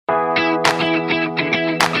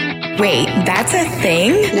Wait, that's a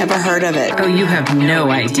thing? Never heard of it. Oh, you have no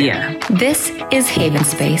idea. This is Haven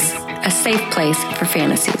Space, a safe place for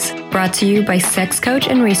fantasies. Brought to you by sex coach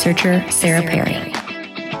and researcher Sarah Perry.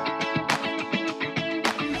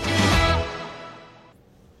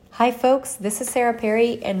 Hi folks, this is Sarah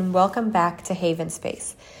Perry and welcome back to Haven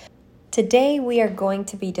Space. Today we are going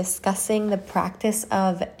to be discussing the practice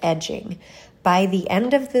of edging. By the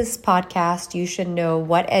end of this podcast, you should know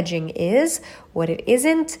what edging is, what it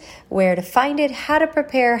isn't, where to find it, how to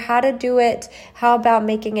prepare, how to do it, how about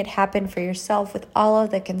making it happen for yourself with all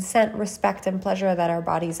of the consent, respect, and pleasure that our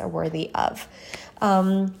bodies are worthy of.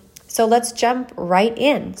 So let's jump right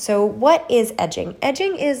in. So what is edging?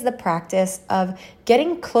 Edging is the practice of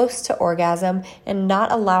getting close to orgasm and not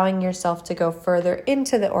allowing yourself to go further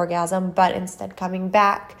into the orgasm, but instead coming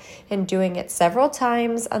back and doing it several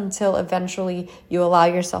times until eventually you allow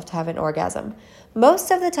yourself to have an orgasm. Most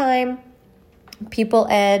of the time, people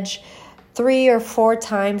edge 3 or 4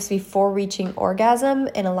 times before reaching orgasm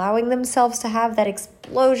and allowing themselves to have that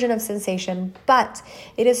explosion of sensation. But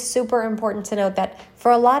it is super important to note that for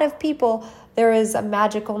a lot of people, there is a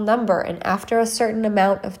magical number. And after a certain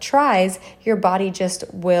amount of tries, your body just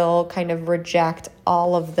will kind of reject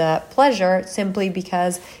all of the pleasure simply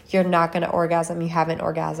because you're not going to orgasm. You haven't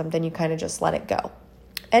orgasmed and you kind of just let it go.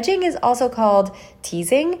 Edging is also called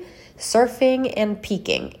teasing, surfing, and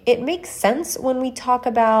peaking. It makes sense when we talk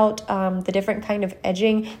about the different kind of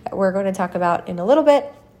edging that we're going to talk about in a little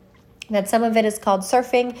bit, that some of it is called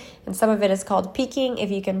surfing and some of it is called peaking. If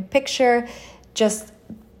you can picture just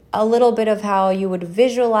a little bit of how you would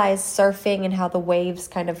visualize surfing and how the waves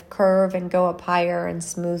kind of curve and go up higher and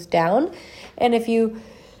smooth down. And if you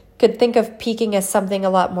could think of peaking as something a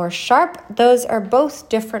lot more sharp, those are both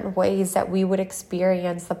different ways that we would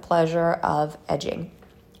experience the pleasure of edging.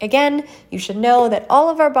 Again, you should know that all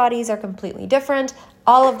of our bodies are completely different.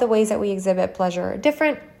 All of the ways that we exhibit pleasure are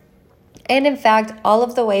different. And in fact, all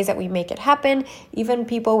of the ways that we make it happen, even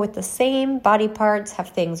people with the same body parts have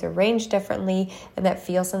things arranged differently and that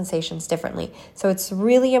feel sensations differently. So it's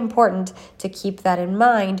really important to keep that in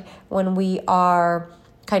mind when we are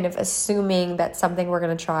kind of assuming that something we're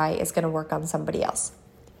going to try is going to work on somebody else.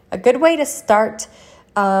 A good way to start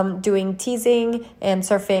doing teasing and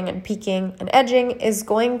surfing and peaking and edging is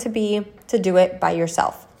going to be to do it by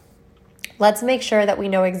yourself. Let's make sure that we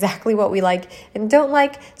know exactly what we like and don't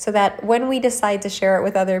like so that when we decide to share it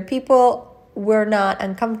with other people, we're not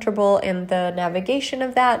uncomfortable in the navigation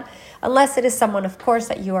of that, unless it is someone, of course,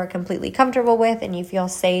 that you are completely comfortable with and you feel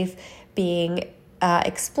safe being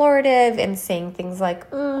explorative and saying things like,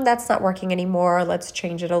 that's not working anymore, let's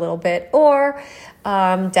change it a little bit, or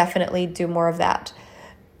definitely do more of that.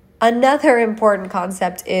 Another important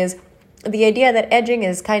concept is the idea that edging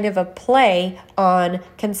is kind of a play on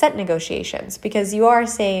consent negotiations, because you are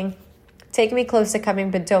saying, take me close to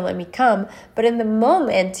coming, but don't let me come. But in the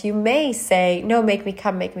moment, you may say, no, make me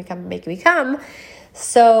come, make me come, make me come.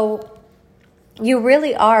 So you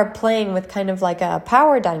really are playing with kind of like a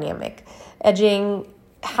power dynamic. Edging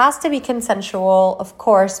has to be consensual, of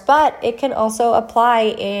course, but it can also apply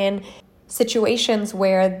in situations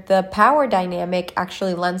where the power dynamic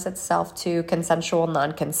actually lends itself to consensual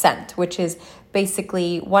non-consent, which is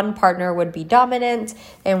basically one partner would be dominant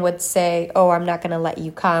and would say, oh, I'm not going to let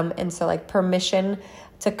you come. And so like permission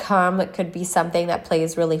to come could be something that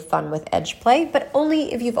plays really fun with edge play, but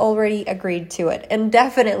only if you've already agreed to it. And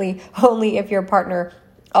definitely only if your partner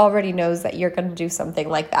already knows that you're going to do something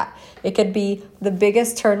like that. It could be the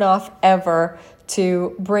biggest turnoff ever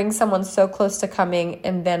to bring someone so close to coming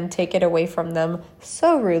and then take it away from them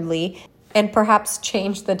so rudely and perhaps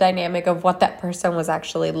change the dynamic of what that person was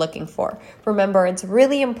actually looking for. Remember, it's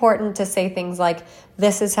really important to say things like,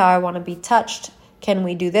 this is how I want to be touched. Can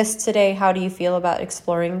we do this today? How do you feel about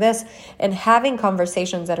exploring this? And having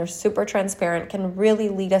conversations that are super transparent can really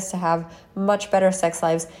lead us to have much better sex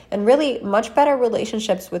lives and really much better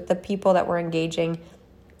relationships with the people that we're engaging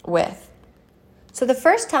with. So the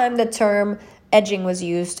first time the term edging was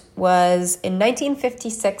used was in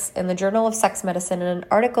 1956 in the Journal of Sex Medicine in an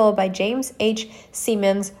article by James H.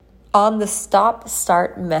 Siemens on the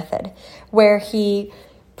stop-start method, where he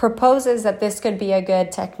proposes that this could be a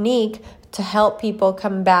good technique to help people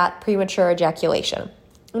combat premature ejaculation.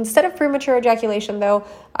 Instead of premature ejaculation, though,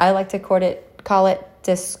 I like to call it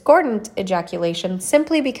discordant ejaculation,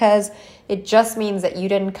 simply because it just means that you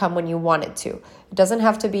didn't come when you wanted to. It doesn't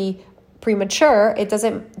have to be premature.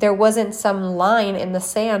 There wasn't some line in the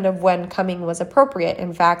sand of when coming was appropriate.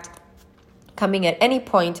 In fact, coming at any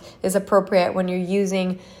point is appropriate when you're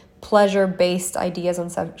using pleasure-based ideas on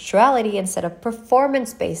sexuality instead of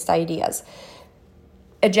performance-based ideas.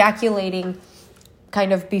 Ejaculating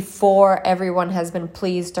kind of before everyone has been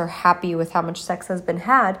pleased or happy with how much sex has been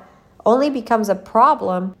had only becomes a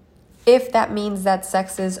problem if that means that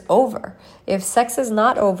sex is over. If sex is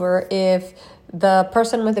not over, if the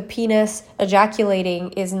person with the penis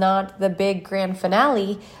ejaculating is not the big grand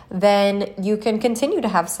finale, then you can continue to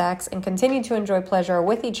have sex and continue to enjoy pleasure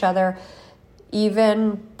with each other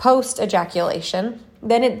even post ejaculation.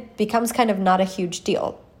 Then it becomes kind of not a huge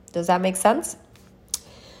deal. Does that make sense?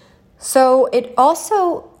 So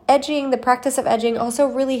the practice of edging also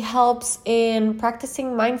really helps in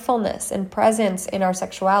practicing mindfulness and presence in our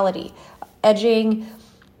sexuality. Edging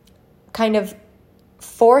kind of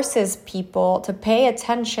forces people to pay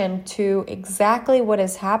attention to exactly what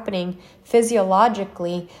is happening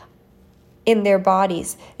physiologically in their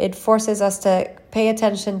bodies. It forces us to pay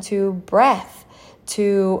attention to breath,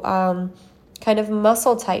 to kind of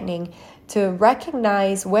muscle tightening, to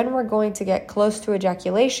recognize when we're going to get close to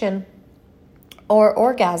ejaculation or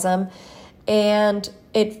orgasm, and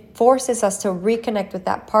it forces us to reconnect with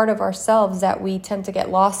that part of ourselves that we tend to get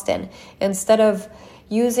lost in. Instead of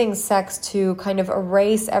using sex to kind of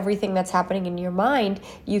erase everything that's happening in your mind,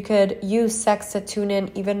 you could use sex to tune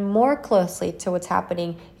in even more closely to what's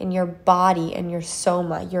happening in your body and your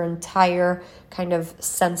soma, your entire kind of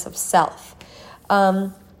sense of self.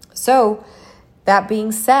 So that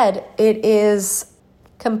being said, it is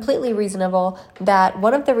completely reasonable that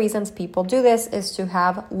one of the reasons people do this is to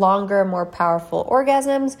have longer, more powerful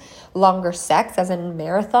orgasms, longer sex, as in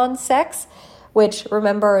marathon sex, which,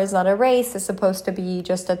 remember, is not a race. It's supposed to be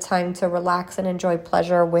just a time to relax and enjoy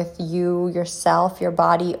pleasure with you, yourself, your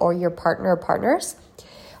body, or your partner or partners.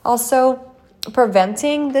 Also,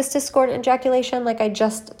 preventing this discordant ejaculation, like I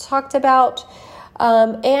just talked about,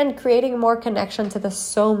 and creating more connection to the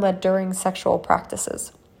soma during sexual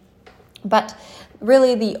practices. But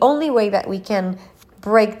really, the only way that we can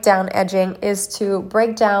break down edging is to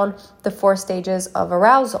break down the 4 stages of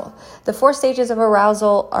arousal. The 4 stages of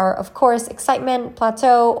arousal are, of course, excitement,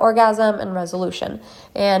 plateau, orgasm, and resolution.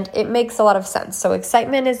 And it makes a lot of sense. So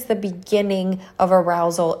excitement is the beginning of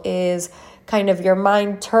arousal, is kind of your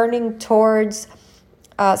mind turning towards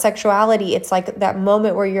sexuality. It's like that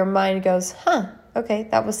moment where your mind goes, okay,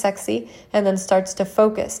 that was sexy, and then starts to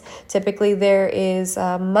focus. Typically, there is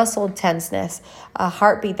muscle tenseness, a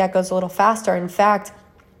heartbeat that goes a little faster. In fact,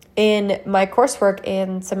 in my coursework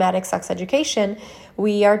in somatic sex education,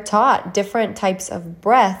 we are taught different types of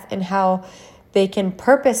breath and how they can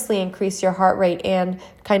purposely increase your heart rate and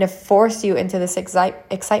kind of force you into this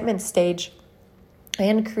excitement stage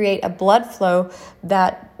and create a blood flow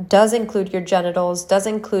that does include your genitals, does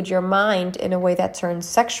include your mind in a way that turns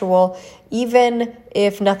sexual, even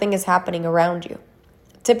if nothing is happening around you.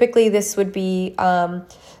 Typically, this would be a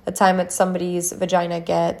time that somebody's vagina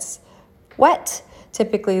gets wet.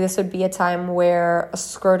 Typically, this would be a time where a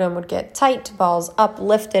scrotum would get tight, balls up,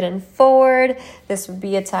 lifted, and forward. This would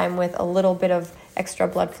be a time with a little bit of extra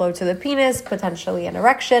blood flow to the penis, potentially an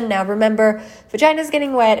erection. Now remember, vaginas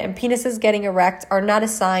getting wet and penises getting erect are not a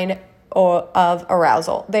sign of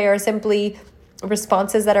arousal. They are simply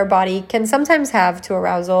responses that our body can sometimes have to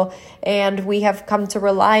arousal, and we have come to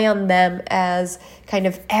rely on them as kind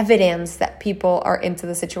of evidence that people are into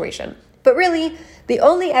the situation. But really, the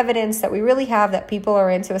only evidence that we really have that people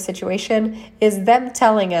are into a situation is them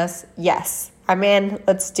telling us, yes, I'm in,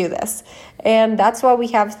 let's do this. And that's why we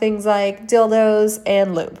have things like dildos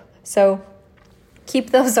and lube. So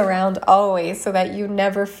keep those around always so that you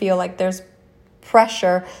never feel like there's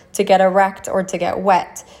pressure to get erect or to get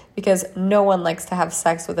wet, because no one likes to have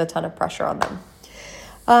sex with a ton of pressure on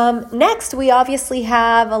them. Next, we obviously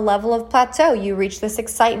have a level of plateau. You reach this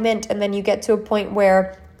excitement, and then you get to a point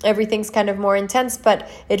where everything's kind of more intense, but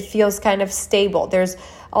it feels kind of stable. There's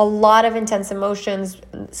a lot of intense emotions,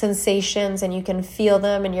 sensations, and you can feel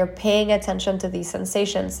them, and you're paying attention to these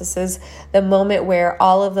sensations. This is the moment where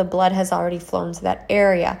all of the blood has already flown to that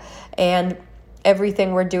area, and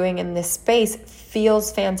everything we're doing in this space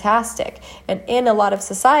feels fantastic. And in a lot of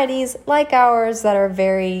societies like ours that are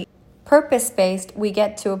very purpose-based, we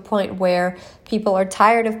get to a point where people are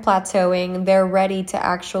tired of plateauing. They're ready to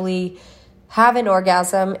actually have an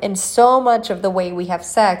orgasm, and so much of the way we have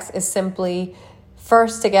sex is simply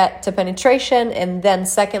first to get to penetration, and then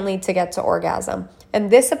secondly to get to orgasm.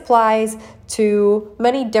 And this applies to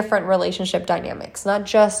many different relationship dynamics, not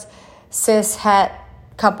just cis-het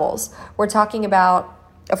couples. We're talking about,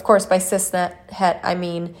 of course, by cis-het, I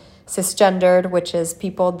mean cisgendered, which is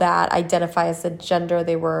people that identify as the gender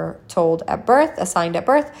they were told at birth, assigned at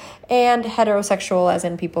birth, and heterosexual, as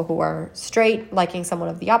in people who are straight, liking someone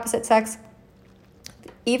of the opposite sex.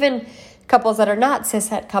 Even couples that are not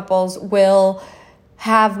cis-het couples will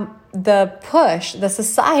have the push, the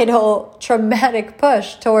societal traumatic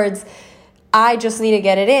push towards, I just need to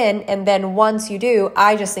get it in, and then once you do,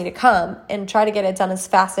 I just need to come, and try to get it done as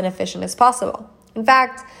fast and efficient as possible. In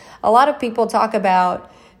fact, a lot of people talk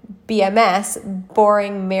about BMS,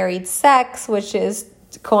 boring married sex, which is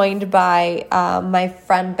coined by my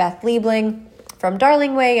friend Beth Liebling from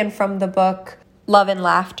Darling Way and from the book Love and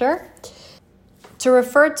Laughter, to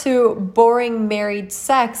refer to boring married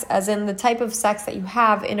sex as in the type of sex that you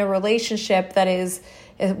have in a relationship that is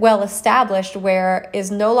well established, where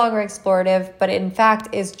is no longer explorative, but in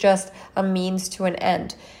fact is just a means to an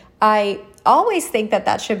end. I always think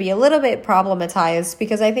that should be a little bit problematized,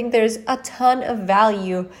 because I think there's a ton of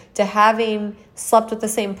value to having slept with the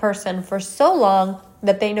same person for so long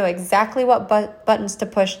that they know exactly what buttons to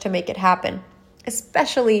push to make it happen,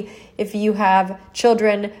 especially if you have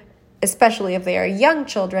children. Especially if they are young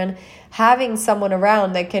children, having someone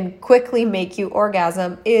around that can quickly make you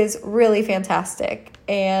orgasm is really fantastic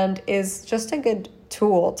and is just a good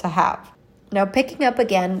tool to have. Now, picking up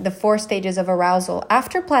again the 4 stages of arousal.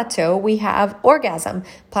 After plateau, we have orgasm.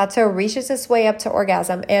 Plateau reaches its way up to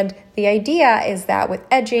orgasm, and the idea is that with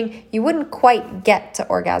edging, you wouldn't quite get to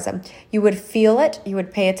orgasm. You would feel it, you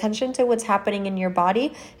would pay attention to what's happening in your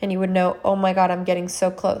body, and you would know, oh my God, I'm getting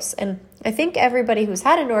so close. And I think everybody who's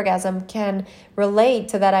had an orgasm can relate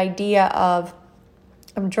to that idea of,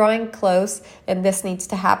 I'm drawing close and this needs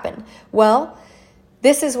to happen. Well,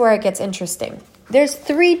 this is where it gets interesting. There's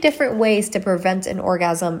 3 different ways to prevent an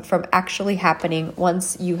orgasm from actually happening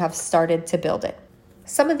once you have started to build it.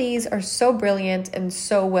 Some of these are so brilliant and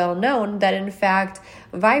so well known that in fact,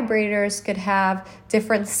 vibrators could have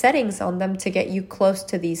different settings on them to get you close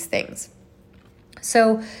to these things.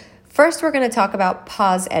 So first, we're going to talk about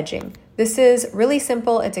pause edging. This is really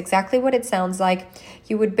simple. It's exactly what it sounds like.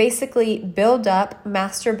 You would basically build up,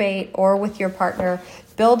 masturbate, or with your partner,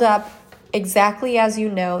 build up exactly as you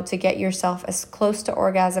know to get yourself as close to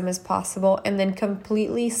orgasm as possible, and then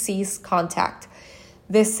completely cease contact.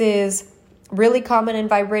 This is really common in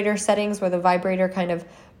vibrator settings, where the vibrator kind of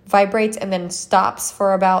vibrates and then stops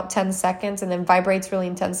for about 10 seconds and then vibrates really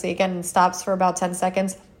intensely again and stops for about 10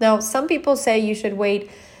 seconds. Now, some people say you should wait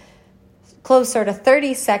closer to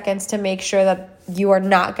 30 seconds to make sure that you are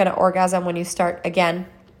not going to orgasm when you start again.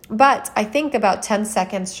 But I think about 10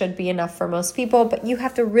 seconds should be enough for most people, but you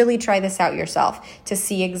have to really try this out yourself to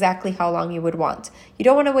see exactly how long you would want. You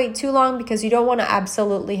don't want to wait too long, because you don't want to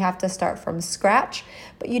absolutely have to start from scratch,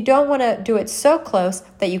 but you don't want to do it so close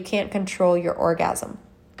that you can't control your orgasm.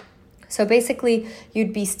 So basically,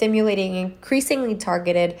 you'd be stimulating increasingly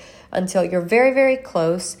targeted until you're very, very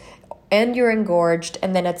close and you're engorged,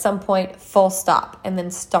 and then at some point, full stop, and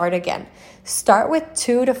then start again. Start with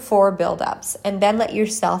 2 to 4 buildups, and then let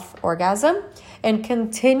yourself orgasm, and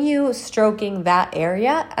continue stroking that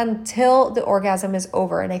area until the orgasm is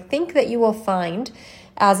over. And I think that you will find,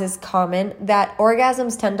 as is common, that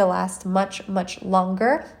orgasms tend to last much, much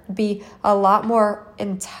longer, be a lot more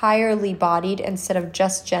entirely bodied instead of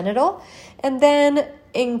just genital, and then,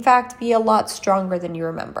 in fact, be a lot stronger than you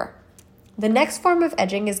remember. The next form of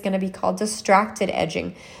edging is going to be called distracted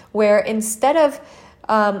edging, where instead of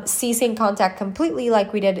ceasing contact completely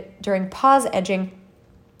like we did during pause edging,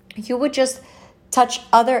 you would just touch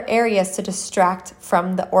other areas to distract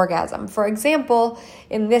from the orgasm. For example,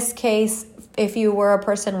 in this case, if you were a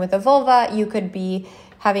person with a vulva, you could be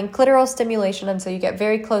having clitoral stimulation until you get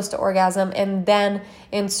very close to orgasm, and then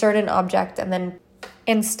insert an object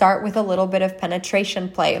and start with a little bit of penetration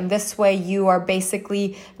play. And this way you are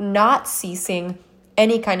basically not ceasing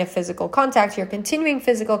any kind of physical contact. You're continuing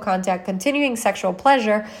physical contact, continuing sexual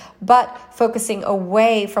pleasure, but focusing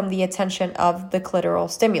away from the attention of the clitoral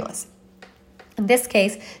stimulus. In this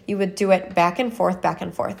case, you would do it back and forth, back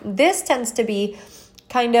and forth. This tends to be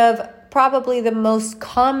kind of probably the most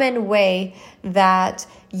common way that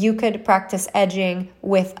you could practice edging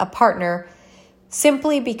with a partner,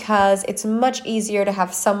 simply because it's much easier to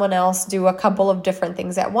have someone else do a couple of different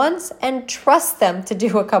things at once and trust them to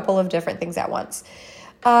do a couple of different things at once.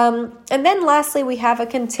 And then lastly, we have a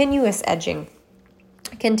continuous edging.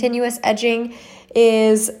 Continuous edging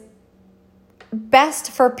is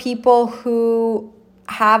best for people who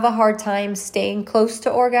have a hard time staying close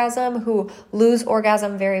to orgasm, who lose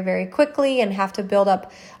orgasm very, very quickly and have to build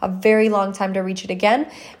up a very long time to reach it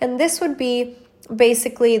again. And this would be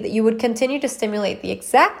basically that you would continue to stimulate the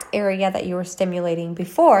exact area that you were stimulating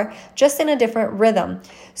before, just in a different rhythm.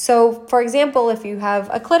 So, for example, if you have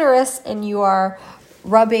a clitoris and you are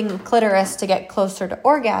rubbing clitoris to get closer to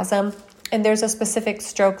orgasm, and there's a specific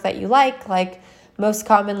stroke that you like most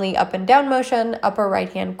commonly up and down motion, upper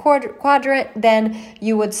right hand quadrant, then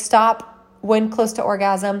you would stop when close to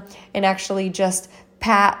orgasm and actually just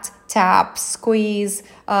pat, tap, squeeze,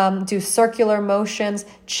 do circular motions,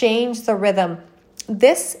 change the rhythm.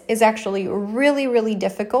 This is actually really, really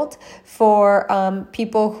difficult for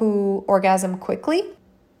people who orgasm quickly,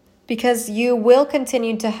 because you will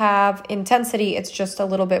continue to have intensity. It's just a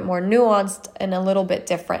little bit more nuanced and a little bit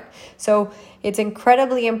different. So it's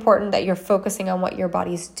incredibly important that you're focusing on what your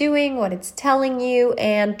body's doing, what it's telling you,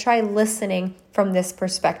 and try listening from this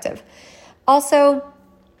perspective. Also,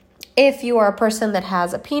 if you are a person that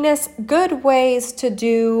has a penis, good ways to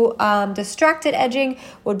do distracted edging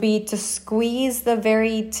would be to squeeze the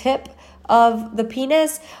very tip of the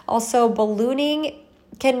penis. Also, ballooning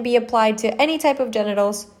can be applied to any type of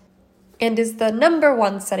genitals and is the number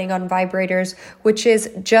one setting on vibrators, which is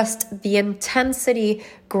just the intensity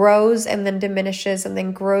grows and then diminishes and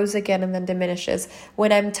then grows again and then diminishes.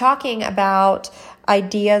 When I'm talking about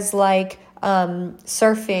ideas like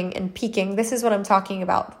surfing and peaking, this is what I'm talking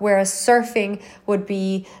about. Whereas surfing would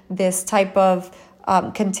be this type of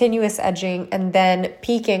continuous edging, and then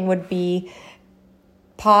peaking would be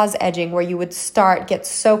pause edging, where you would start, get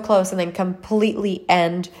so close, and then completely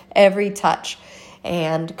end every touch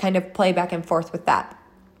and kind of play back and forth with that.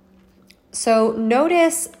 So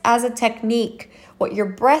notice as a technique what your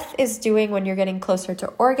breath is doing when you're getting closer to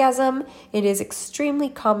orgasm. It is extremely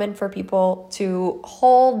common for people to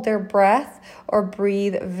hold their breath or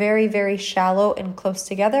breathe very, very shallow and close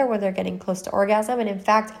together when they're getting close to orgasm. And in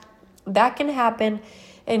fact, that can happen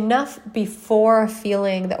enough before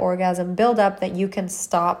feeling the orgasm build up that you can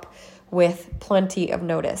stop with plenty of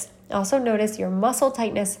notice. Also notice your muscle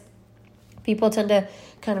tightness. People tend to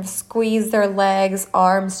kind of squeeze their legs,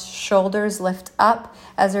 arms, shoulders lift up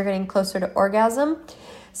as they're getting closer to orgasm.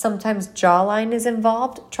 Sometimes jawline is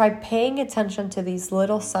involved. Try paying attention to these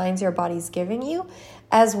little signs your body's giving you,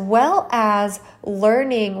 as well as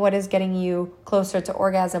learning what is getting you closer to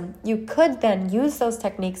orgasm. You could then use those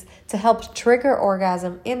techniques to help trigger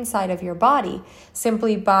orgasm inside of your body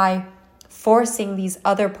simply by forcing these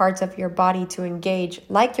other parts of your body to engage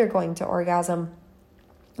like you're going to orgasm,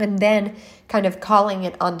 and then kind of calling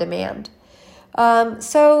it on demand.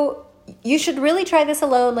 So you should really try this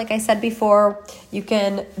alone. Like I said before, you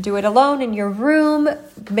can do it alone in your room.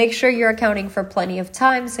 Make sure you're accounting for plenty of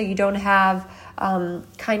time so you don't have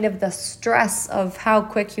kind of the stress of how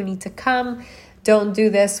quick you need to come. Don't do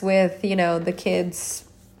this with, the kids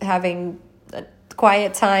having a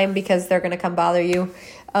quiet time because they're going to come bother you.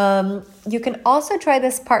 You can also try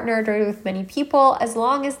this partnered with many people, as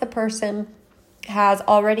long as the person has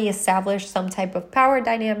already established some type of power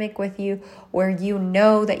dynamic with you where you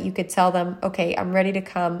know that you could tell them, okay, I'm ready to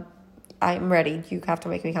come. I'm ready. You have to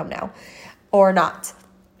make me come now, or not.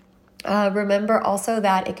 Remember also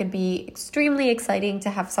that it could be extremely exciting to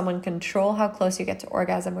have someone control how close you get to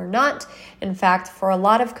orgasm or not. In fact, for a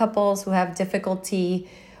lot of couples who have difficulty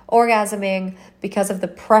orgasming because of the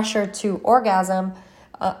pressure to orgasm,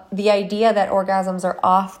 the idea that orgasms are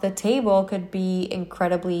off the table could be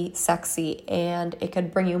incredibly sexy, and it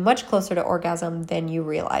could bring you much closer to orgasm than you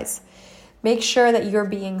realize. Make sure that you're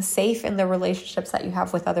being safe in the relationships that you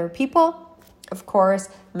have with other people. Of course,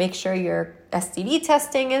 make sure your STD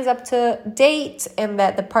testing is up to date and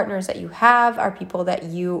that the partners that you have are people that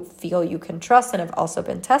you feel you can trust and have also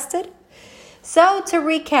been tested. So to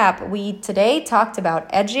recap, we today talked about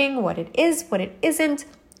edging, what it is, what it isn't,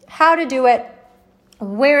 how to do it,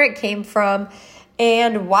 where it came from,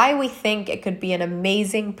 and why we think it could be an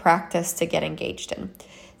amazing practice to get engaged in.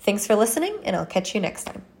 Thanks for listening, and I'll catch you next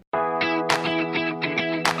time.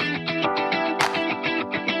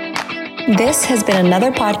 This has been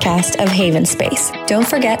another podcast of Haven Space. Don't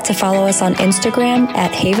forget to follow us on Instagram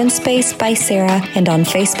at Haven Space by Sarah and on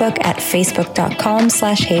Facebook at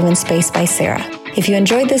facebook.com/Haven Space by Sarah. If you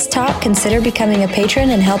enjoyed this talk, consider becoming a patron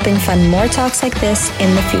and helping fund more talks like this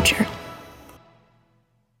in the future.